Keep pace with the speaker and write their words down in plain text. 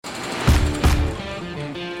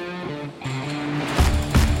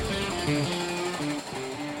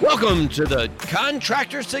Welcome to the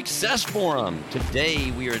Contractor Success Forum.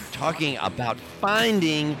 Today we are talking about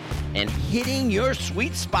finding and hitting your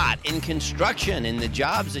sweet spot in construction in the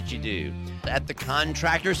jobs that you do. At the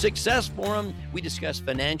Contractor Success Forum, we discuss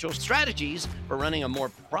financial strategies for running a more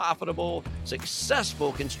profitable,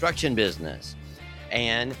 successful construction business.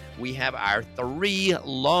 And we have our three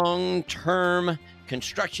long-term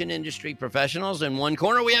construction industry professionals. In one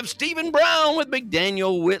corner, we have Stephen Brown with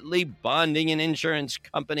McDaniel Whitley Bonding and Insurance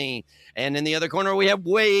Company. And in the other corner, we have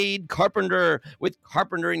Wade Carpenter with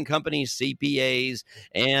Carpenter and Company CPAs.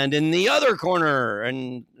 And in the other corner,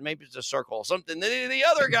 and maybe it's a circle, something, the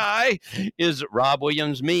other guy is Rob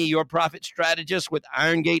Williams, me, your profit strategist with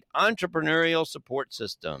Irongate Entrepreneurial Support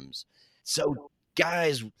Systems. So,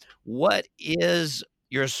 guys, what is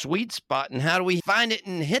your sweet spot and how do we find it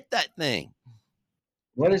and hit that thing?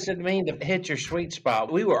 What does it mean to hit your sweet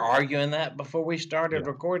spot? We were arguing that before we started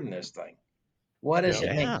recording this thing. What does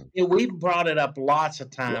it mean? We've brought it up lots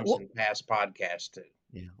of times in past podcasts too.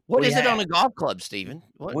 Yeah. What is it on a golf club, Stephen?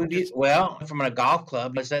 Well, from a golf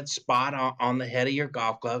club, is that spot on the head of your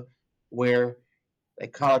golf club where they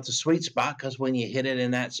call it the sweet spot because when you hit it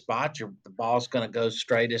in that spot, the ball's going to go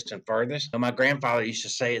straightest and furthest. My grandfather used to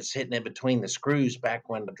say it's hitting it between the screws back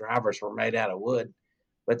when the drivers were made out of wood.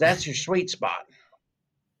 But that's your sweet spot.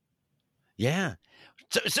 Yeah.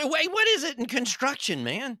 So wait, what is it in construction,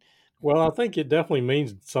 man? Well, I think it definitely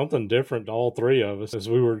means something different to all three of us, as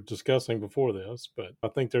we were discussing before this. But I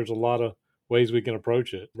think there's a lot of ways we can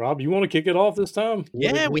approach it. Rob, you want to kick it off this time?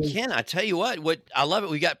 Yeah, we can. I tell you what I love it.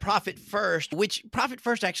 We got Profit First, which Profit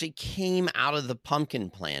First actually came out of the Pumpkin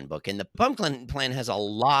Plan book. And the Pumpkin Plan has a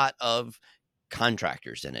lot of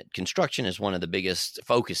contractors in it. Construction is one of the biggest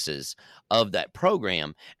focuses of that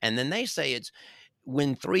program. And then they say it's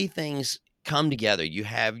when three things come together. You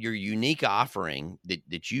have your unique offering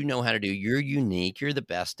that you know how to do. You're unique. You're the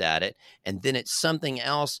best at it. And then it's something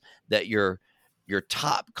else that your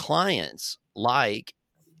top clients like.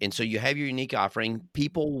 And so you have your unique offering.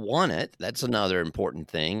 People want it. That's another important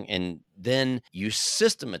thing. And then you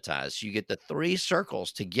systematize. You get the three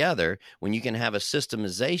circles together when you can have a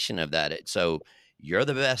systemization of that. So you're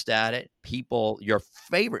the best at it. People, your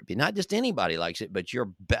favorite, not just anybody likes it, but your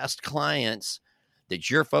best clients that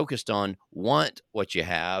you're focused on want what you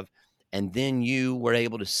have, and then you were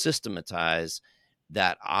able to systematize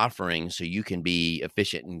that offering so you can be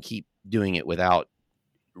efficient and keep doing it without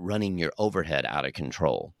running your overhead out of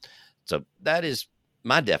control. So that is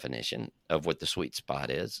my definition of what the sweet spot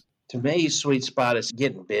is. To me, sweet spot is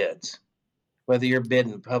getting bids. Whether you're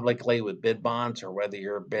bidding publicly with bid bonds or whether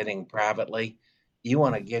you're bidding privately, you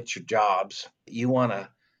want to get your jobs. You want to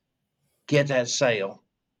get that sale.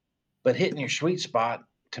 But hitting your sweet spot,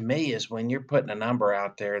 to me, is when you're putting a number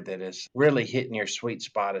out there that is really hitting your sweet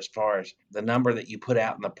spot as far as the number that you put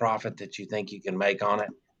out and the profit that you think you can make on it.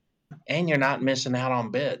 And you're not missing out on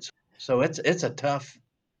bids. So it's a tough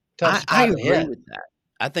spot I to agree hit. with that.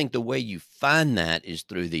 I think the way you find that is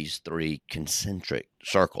through these three concentric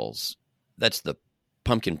circles. That's the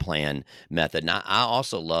Pumpkin Plan method. And I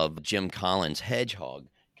also love Jim Collins' hedgehog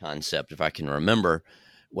concept, if I can remember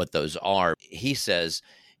what those are. He says,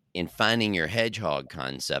 in finding your hedgehog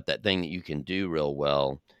concept, that thing that you can do real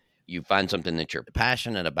well, you find something that you're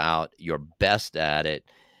passionate about, you're best at it,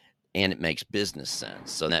 and it makes business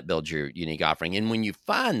sense. So that builds your unique offering. And when you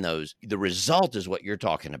find those, the result is what you're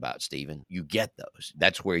talking about, Stephen. You get those.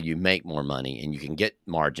 That's where you make more money and you can get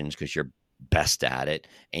margins because you're best at it.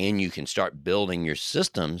 And you can start building your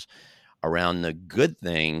systems around the good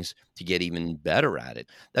things to get even better at it.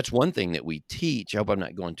 That's one thing that we teach. I hope I'm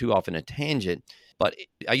not going too off in a tangent, but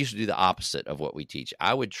I used to do the opposite of what we teach.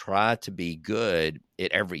 I would try to be good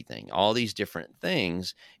at everything, all these different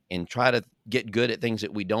things, and try to get good at things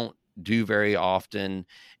that we don't do very often.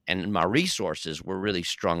 And my resources were really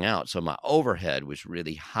strung out. So my overhead was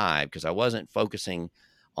really high because I wasn't focusing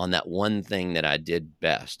on that one thing that I did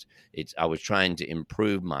best. I was trying to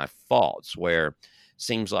improve my faults, where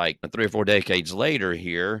seems like 3 or 4 decades later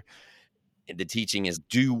here, the teaching is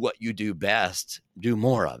do what you do best, do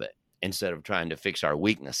more of it, instead of trying to fix our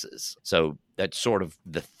weaknesses. So that's sort of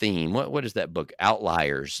the theme. What is that book?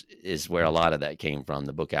 Outliers is where a lot of that came from,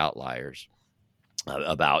 the book Outliers,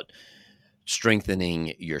 about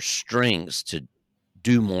strengthening your strengths to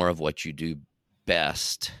do more of what you do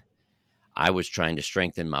best. I was trying to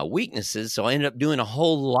strengthen my weaknesses, so I ended up doing a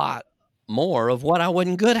whole lot more of what I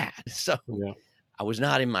wasn't good at. So yeah. I was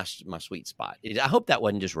not in my sweet spot. I hope that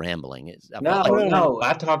wasn't just rambling. No,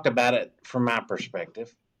 I talked about it from my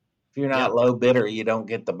perspective. If you're not low bidder, you don't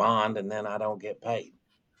get the bond, and then I don't get paid.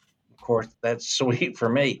 Of course, that's sweet for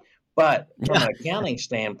me. But from an accounting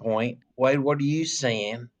standpoint, Wade, what are you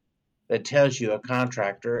seeing that tells you a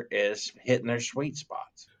contractor is hitting their sweet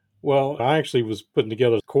spots. Well, I actually was putting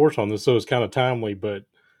together a course on this, so it's kind of timely, but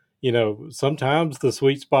sometimes the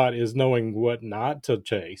sweet spot is knowing what not to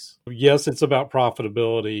chase. Yes, it's about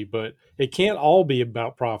profitability, but it can't all be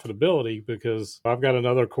about profitability, because I've got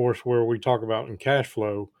another course where we talk about in cash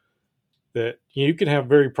flow that you can have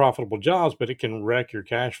very profitable jobs, but it can wreck your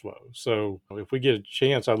cash flow. So if we get a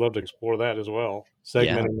chance, I'd love to explore that as well,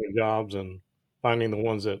 segmenting your jobs and finding the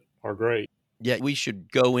ones that are great. Yeah, we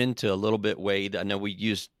should go into a little bit, Wade. I know we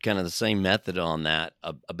used kind of the same method on that,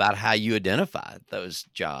 about how you identify those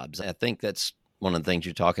jobs. I think that's one of the things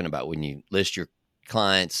you're talking about when you list your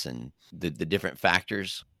clients and the different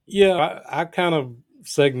factors. Yeah, I kind of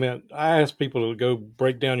segment. I ask people to go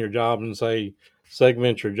break down your job and say,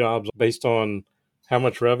 segment your jobs based on how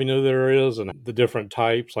much revenue there is and the different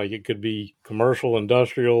types. Like, it could be commercial,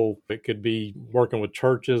 industrial, it could be working with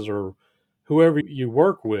churches or whoever you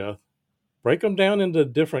work with. Break them down into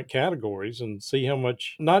different categories and see how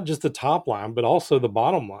much, not just the top line, but also the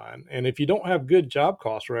bottom line. And if you don't have good job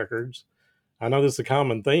cost records, I know this is a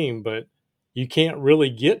common theme, but you can't really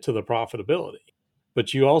get to the profitability.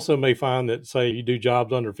 But you also may find that, say, you do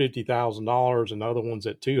jobs under $50,000 and other ones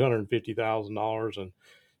at $250,000, and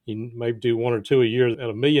you maybe do one or two a year at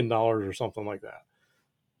 $1 million or something like that.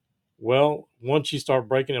 Well, once you start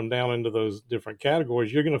breaking them down into those different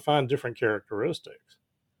categories, you're going to find different characteristics.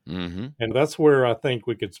 Mm-hmm. And that's where I think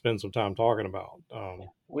we could spend some time talking about.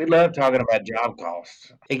 We love talking about job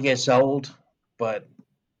costs. It gets old, but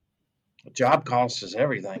job costs is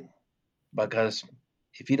everything, because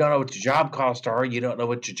if you don't know what your job costs are, you don't know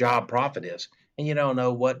what your job profit is, and you don't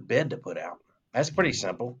know what bid to put out. That's pretty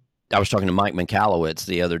simple. I was talking to Mike Mikalowicz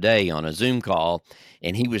the other day on a Zoom call,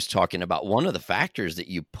 and he was talking about one of the factors that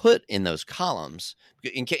you put in those columns.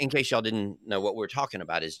 In case y'all didn't know what we're talking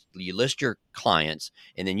about, is you list your clients,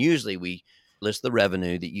 and then usually we list the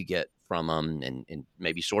revenue that you get from them and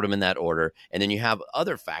maybe sort them in that order. And then you have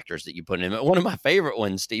other factors that you put in. One of my favorite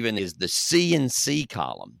ones, Stephen, is the C&C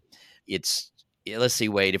column. Let's see,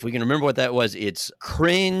 Wade, if we can remember what that was, it's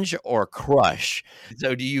cringe or crush.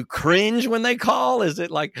 So do you cringe when they call? Is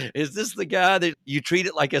this the guy that you treat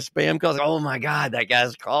it like a spam call? Like, oh my God, that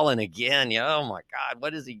guy's calling again. Yeah, oh my God,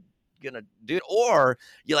 what is he going to do? Or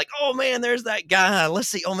you're like, oh man, there's that guy. Let's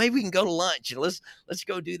see. Oh, maybe we can go to lunch and let's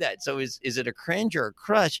go do that. So is it a cringe or a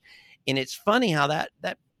crush? And it's funny how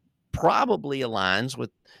that probably aligns with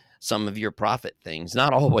some of your profit things,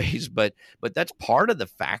 not always, but that's part of the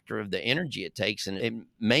factor of the energy it takes. And it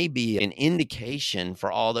may be an indication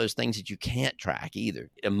for all those things that you can't track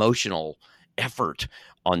either. Emotional effort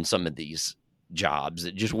on some of these jobs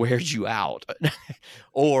that just wears you out,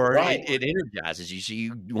 or Right. it energizes you. So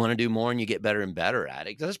you want to do more and you get better and better at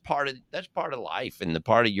it. That's part of life and the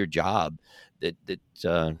part of your job that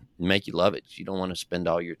make you love it. You don't want to spend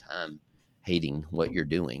all your time hating what you're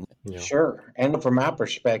doing. Yeah. Sure. And from my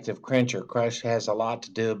perspective, cringe or crush has a lot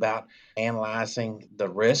to do about analyzing the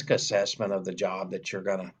risk assessment of the job that you're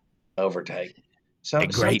going to overtake. So A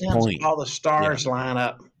great sometimes point. all the stars line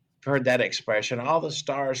up. Heard that expression, all the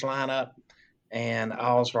stars line up and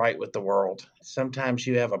all's right with the world. Sometimes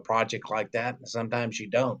you have a project like that, and sometimes you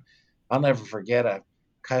don't. I'll never forget a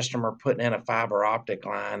customer putting in a fiber optic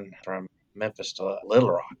line from Memphis to Little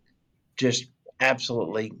Rock. Just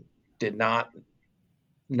absolutely did not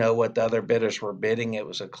know what the other bidders were bidding. It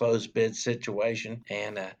was a closed bid situation,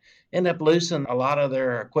 and ended up losing a lot of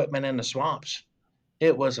their equipment in the swamps.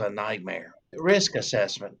 It was a nightmare. Risk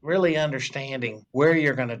assessment, really understanding where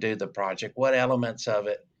you're going to do the project, what elements of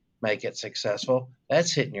it make it successful.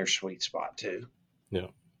 That's hitting your sweet spot too. Yeah.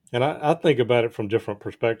 And I think about it from different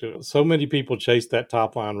perspectives. So many people chase that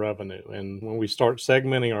top line revenue. And when we start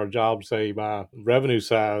segmenting our jobs, say by revenue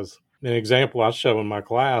size, an example I show in my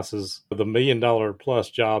class is the $1 million plus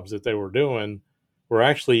jobs that they were doing were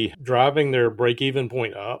actually driving their break even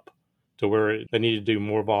point up to where they need to do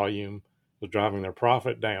more volume, was driving their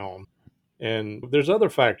profit down. And there's other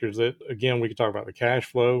factors that, again, we could talk about the cash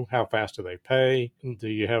flow. How fast do they pay? Do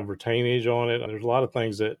you have retainage on it? There's a lot of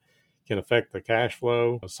things that can affect the cash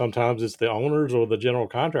flow. Sometimes it's the owners or the general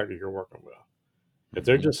contractor you're working with. If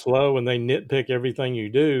they're just slow and they nitpick everything you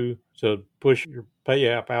do to push your pay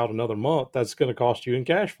app out another month, that's going to cost you in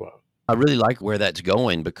cash flow. I really like where that's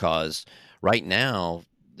going, because right now,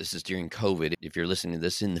 this is during COVID, if you're listening to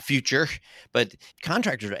this in the future, but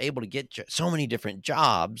contractors are able to get so many different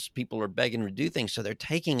jobs. People are begging to do things. So they're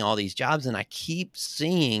taking all these jobs, and I keep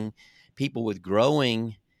seeing people with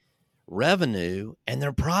growing revenue and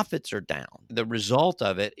their profits are down. The result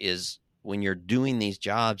of it is when you're doing these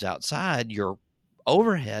jobs outside, your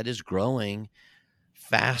overhead is growing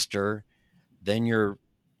faster than your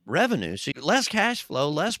revenue. So less cash flow,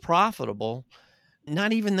 less profitable,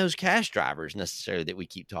 not even those cash drivers necessarily that we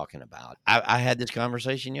keep talking about. I had this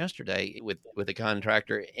conversation yesterday with a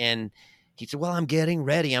contractor, and he said, well, I'm getting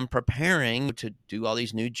ready. I'm preparing to do all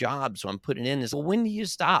these new jobs. So I'm putting in this. Well, when do you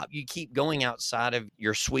stop? You keep going outside of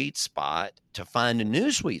your sweet spot to find a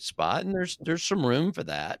new sweet spot. And there's some room for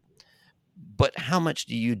that. But how much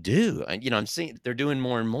do you do? And, I'm seeing they're doing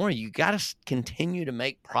more and more. You got to continue to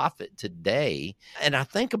make profit today. And I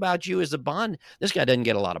think about you as a bond. This guy doesn't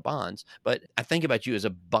get a lot of bonds, but I think about you as a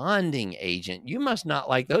bonding agent. You must not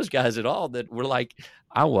like those guys at all that were like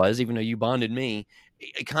I was, even though you bonded me,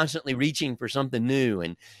 constantly reaching for something new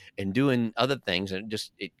and doing other things. And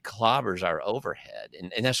it clobbers our overhead.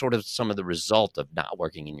 And that's sort of some of the result of not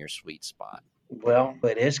working in your sweet spot. Well,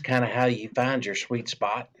 it is kind of how you find your sweet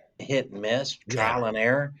spot, hit and miss, trial and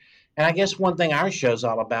error. And I guess one thing our show's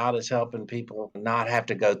all about is helping people not have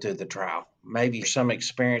to go through the trial. Maybe some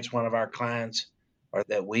experience one of our clients or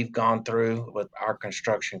that we've gone through with our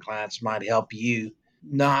construction clients might help you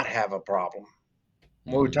not have a problem.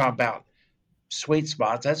 When we talk about sweet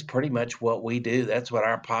spots, that's pretty much what we do. That's what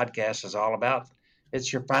our podcast is all about.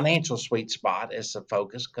 It's your financial sweet spot is the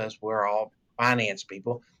focus because we're all finance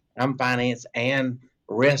people. I'm finance and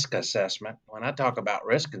risk assessment. When I talk about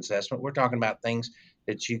risk assessment, we're talking about things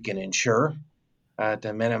that you can insure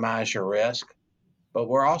to minimize your risk. But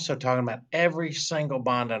we're also talking about every single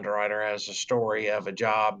bond underwriter has a story of a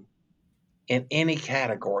job in any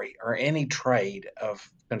category or any trade of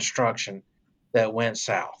construction that went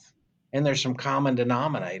south. And there's some common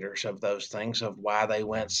denominators of those things of why they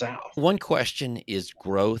went south. One question is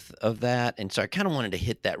growth of that. And so I kind of wanted to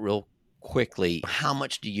hit that real quickly. How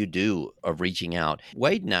much do you do of reaching out?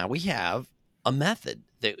 Wade and I, we have a method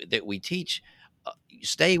that we teach.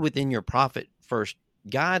 Stay within your profit first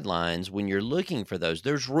guidelines when you're looking for those.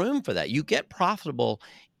 There's room for that. You get profitable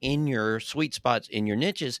in your sweet spots, in your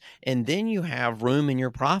niches, and then you have room in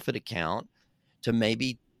your profit account to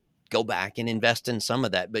maybe go back and invest in some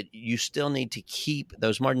of that, but you still need to keep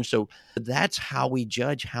those margins. So that's how we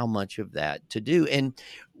judge how much of that to do. And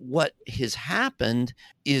what has happened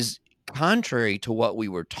is contrary to what we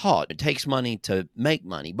were taught. It takes money to make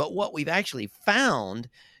money. But what we've actually found,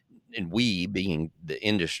 and we being the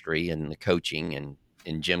industry and the coaching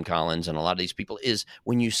and Jim Collins and a lot of these people, is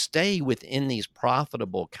when you stay within these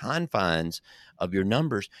profitable confines of your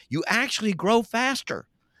numbers, you actually grow faster.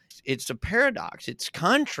 It's a paradox. It's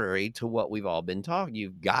contrary to what we've all been taught.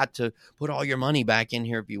 You've got to put all your money back in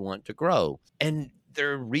here if you want to grow. And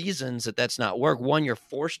there are reasons that that's not work. One, you're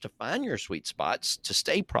forced to find your sweet spots to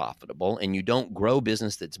stay profitable, and you don't grow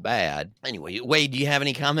business that's bad. Anyway, Wade, do you have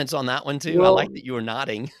any comments on that one too? Well, I like that you were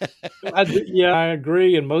nodding. I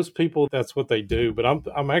agree. And most people, that's what they do. But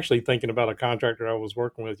I'm actually thinking about a contractor I was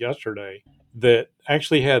working with yesterday that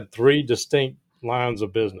actually had 3 distinct lines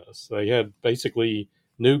of business. They had basically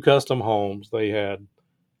new custom homes, they had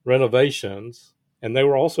renovations, and they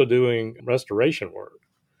were also doing restoration work.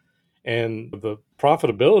 And the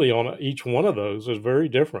profitability on each one of those is very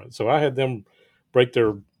different. So I had them break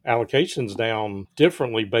their allocations down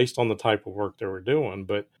differently based on the type of work they were doing.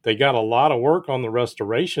 But they got a lot of work on the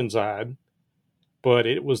restoration side, but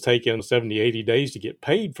it was taking 70, 80 days to get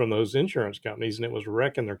paid from those insurance companies, and it was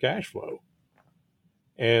wrecking their cash flow.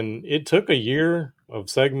 And it took a year of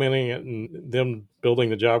segmenting it and them building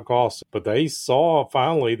the job costs. But they saw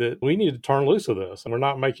finally that we need to turn loose of this, and we're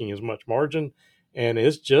not making as much margin, and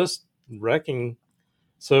it's just wrecking.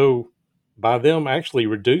 So by them actually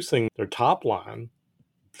reducing their top line,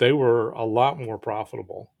 they were a lot more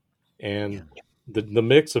profitable. And the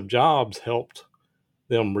mix of jobs helped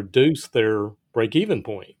them reduce their break-even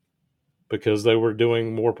point because they were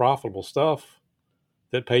doing more profitable stuff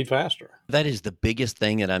that paid faster. That is the biggest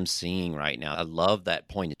thing that I'm seeing right now. I love that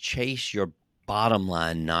point. Chase your bottom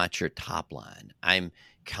line, not your top line. I'm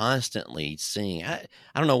constantly seeing, I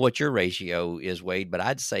don't know what your ratio is, Wade, but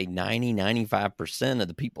I'd say 95% of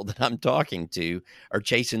the people that I'm talking to are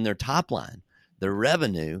chasing their top line, their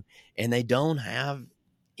revenue, and they don't have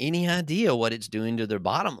any idea what it's doing to their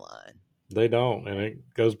bottom line. They don't. And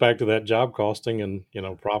it goes back to that job costing and,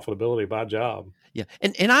 profitability by job. Yeah.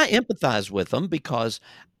 And I empathize with them because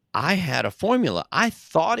I had a formula. I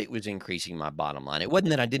thought it was increasing my bottom line. It wasn't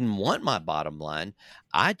that I didn't want my bottom line.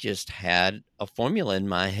 I just had a formula in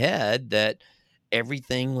my head that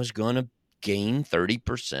everything was going to gain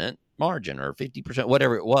 30% margin or 50%,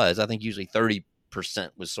 whatever it was. I think usually 30%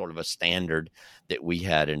 was sort of a standard that we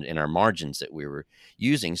had in our margins that we were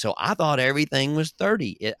using. So I thought everything was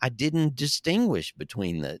 30. I didn't distinguish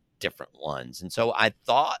between the different ones. And so I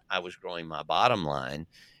thought I was growing my bottom line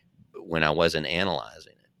when I wasn't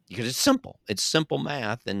analyzing it. because it's simple. It's simple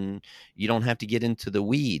math, and you don't have to get into the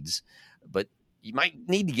weeds. But you might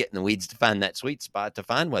need to get in the weeds to find that sweet spot, to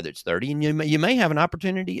find whether it's 30, and you may have an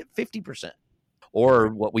opportunity at 50%. Or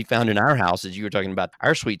what we found in our house is, you were talking about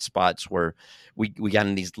our sweet spots, where we got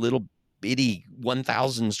in these little bitty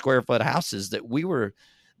 1,000 square foot houses that we were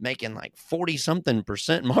making like 40 something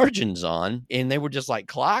percent margins on, and they were just like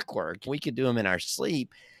clockwork. We could do them in our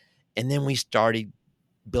sleep. And then we started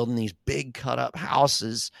building these big cut up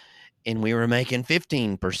houses, and we were making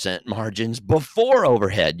 15% margins before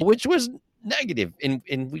overhead, which was negative.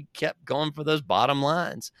 And we kept going for those bottom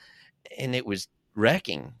lines, and it was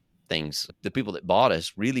wrecking things. The people that bought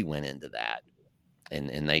us really went into that,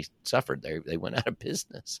 and they suffered. They went out of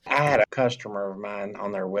business. I had a customer of mine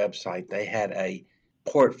on their website. They had a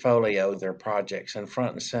portfolio of their projects, and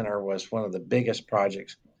front and center was one of the biggest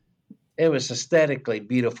projects. It was aesthetically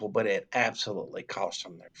beautiful, but it absolutely cost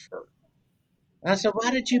them their shirt. I said,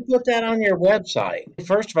 why did you put that on your website?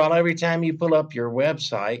 First of all, every time you pull up your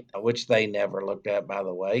website, which they never looked at, by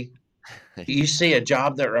the way, you see a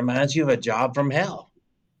job that reminds you of a job from hell.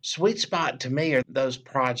 Sweet spot to me are those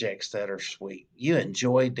projects that are sweet. You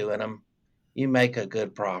enjoy doing them. You make a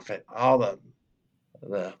good profit. All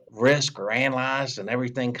the risk are analyzed and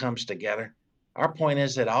everything comes together. Our point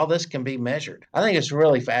is that all this can be measured. I think it's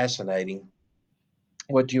really fascinating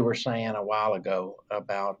what you were saying a while ago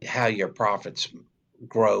about how your profits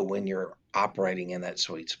grow when you're operating in that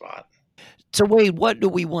sweet spot. So, Wade, what do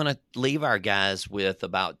we want to leave our guys with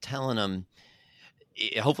about telling them?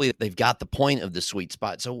 Hopefully they've got the point of the sweet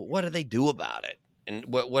spot. So what do they do about it? And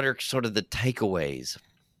what are sort of the takeaways?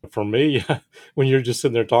 For me, when you're just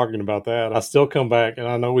sitting there talking about that, I still come back, and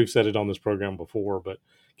I know we've said it on this program before, but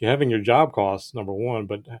having your job costs, number one,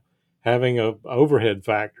 but having a overhead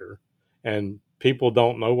factor, and people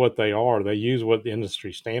don't know what they are. They use what the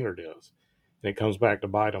industry standard is, and it comes back to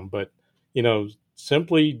bite them. But,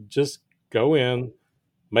 simply just go in,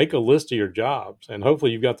 make a list of your jobs, and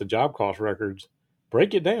hopefully you've got the job cost records.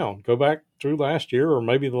 Break it down, go back through last year or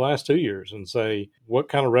maybe the last 2 years and say, what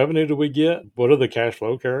kind of revenue do we get? What are the cash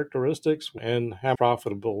flow characteristics? And how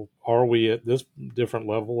profitable are we at this different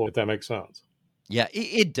level, if that makes sense? Yeah,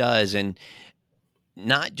 it does. And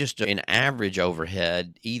not just an average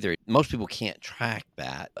overhead either. Most people can't track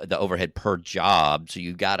that, the overhead per job. So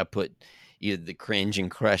you got to put either the cringe and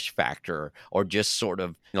crush factor, or just sort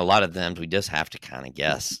of, a lot of times we just have to kind of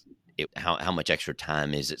guess. How much extra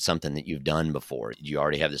time is it something that you've done before? You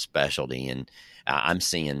already have the specialty, and I'm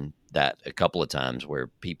seeing that a couple of times where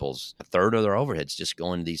a third of their overheads just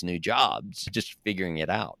going to these new jobs, just figuring it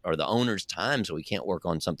out, or the owner's time so we can't work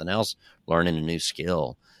on something else, learning a new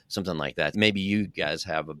skill, something like that. Maybe you guys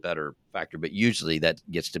have a better factor, but usually that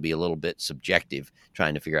gets to be a little bit subjective,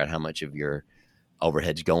 trying to figure out how much of your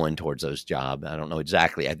overhead's going towards those jobs. I don't know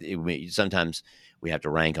exactly. Sometimes we have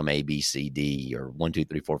to rank them A, B, C, D, or 1, 2,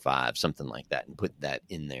 3, 4, 5, something like that, and put that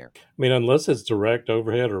in there. I mean, unless it's direct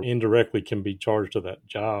overhead or indirectly can be charged to that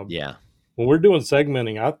job. Yeah. When we're doing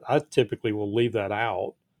segmenting, I typically will leave that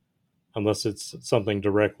out unless it's something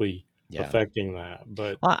directly affecting that.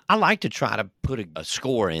 But I like to try to put a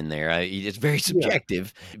score in there. It's very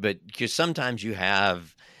subjective, but because sometimes you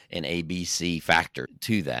have an ABC factor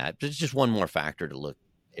to that. It's just one more factor to look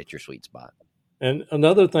at your sweet spot. And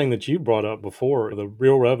another thing that you brought up before, the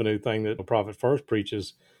real revenue thing that Profit First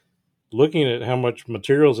preaches, looking at how much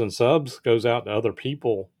materials and subs goes out to other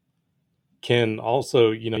people can also,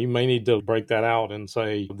 you may need to break that out and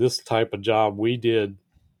say, this type of job, we did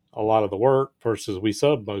a lot of the work versus we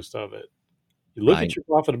sub most of it. You look at your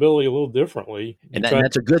profitability a little differently. And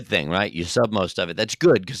that's a good thing, right? You sub most of it. That's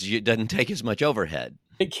good because it doesn't take as much overhead.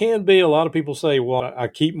 It can be. A lot of people say, well, I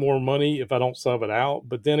keep more money if I don't sub it out.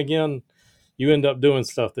 But then again, you end up doing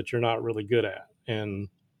stuff that you're not really good at, and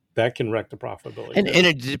that can wreck the profitability. And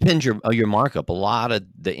it depends your markup. A lot of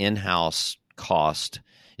the in-house cost,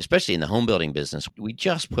 especially in the home building business, we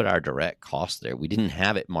just put our direct cost there. We didn't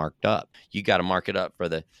have it marked up. You got to mark it up for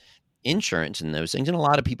the insurance and those things, and a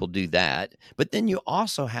lot of people do that. But then you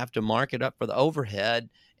also have to mark it up for the overhead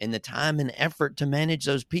and the time and effort to manage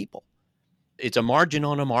those people. It's a margin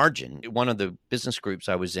on a margin. One of the business groups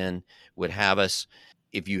I was in would have us,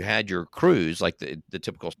 if you had your crews, like the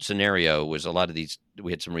typical scenario was a lot of these,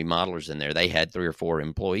 we had some remodelers in there. They had 3 or 4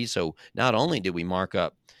 employees. So not only did we mark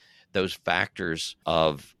up those factors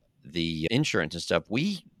of the insurance and stuff,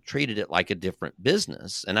 we treated it like a different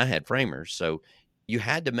business. And I had framers. So you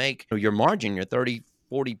had to make your margin, your 30,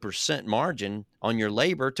 40% margin on your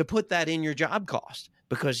labor to put that in your job cost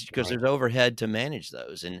because there's overhead to manage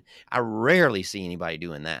those. And I rarely see anybody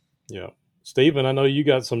doing that. Yeah. Stephen, I know you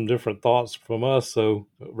got some different thoughts from us, so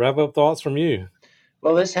wrap up thoughts from you.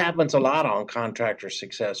 Well, this happens a lot on Contractor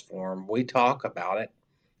Success Forum. We talk about it,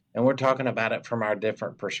 and we're talking about it from our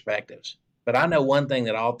different perspectives. But I know one thing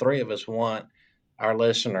that all three of us want our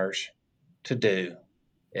listeners to do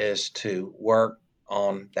is to work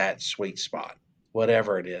on that sweet spot,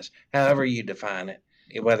 whatever it is, however you define it,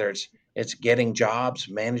 whether it's getting jobs,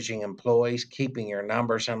 managing employees, keeping your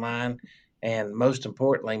numbers in line, and most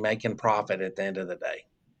importantly, making profit at the end of the day.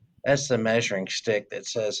 That's the measuring stick that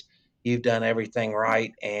says you've done everything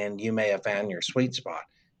right and you may have found your sweet spot.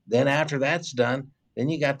 Then after that's done, then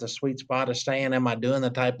you got the sweet spot of saying, am I doing the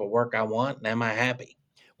type of work I want and am I happy?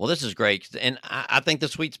 Well, this is great. And I think the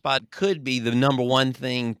sweet spot could be the number one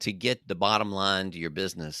thing to get the bottom line to your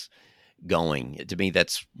business going. To me,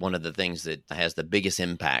 that's one of the things that has the biggest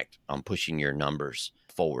impact on pushing your numbers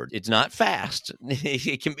forward. It's not fast.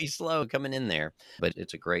 It can be slow coming in there, but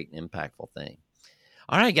it's a great impactful thing.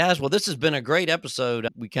 All right, guys. Well, this has been a great episode.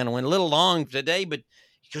 We kind of went a little long today, but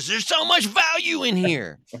because there's so much value in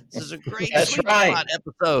here. This is a great sweet spot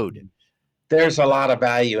episode. There's a lot of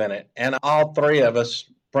value in it. And all three of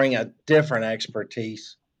us bring a different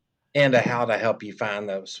expertise into how to help you find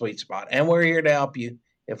the sweet spot. And we're here to help you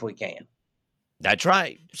if we can. That's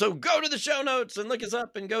right. So go to the show notes and look us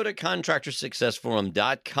up and go to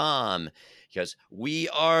contractorsuccessforum.com because we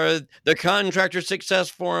are the Contractor Success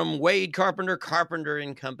Forum. Wade Carpenter, Carpenter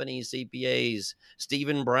and Company, CPAs,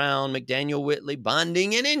 Stephen Brown, McDaniel Whitley,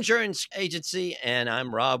 Bonding and Insurance Agency. And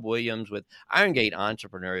I'm Rob Williams with Iron Gate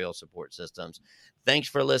Entrepreneurial Support Systems. Thanks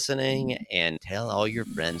for listening and tell all your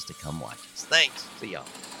friends to come watch us. Thanks. See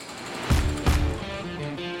y'all.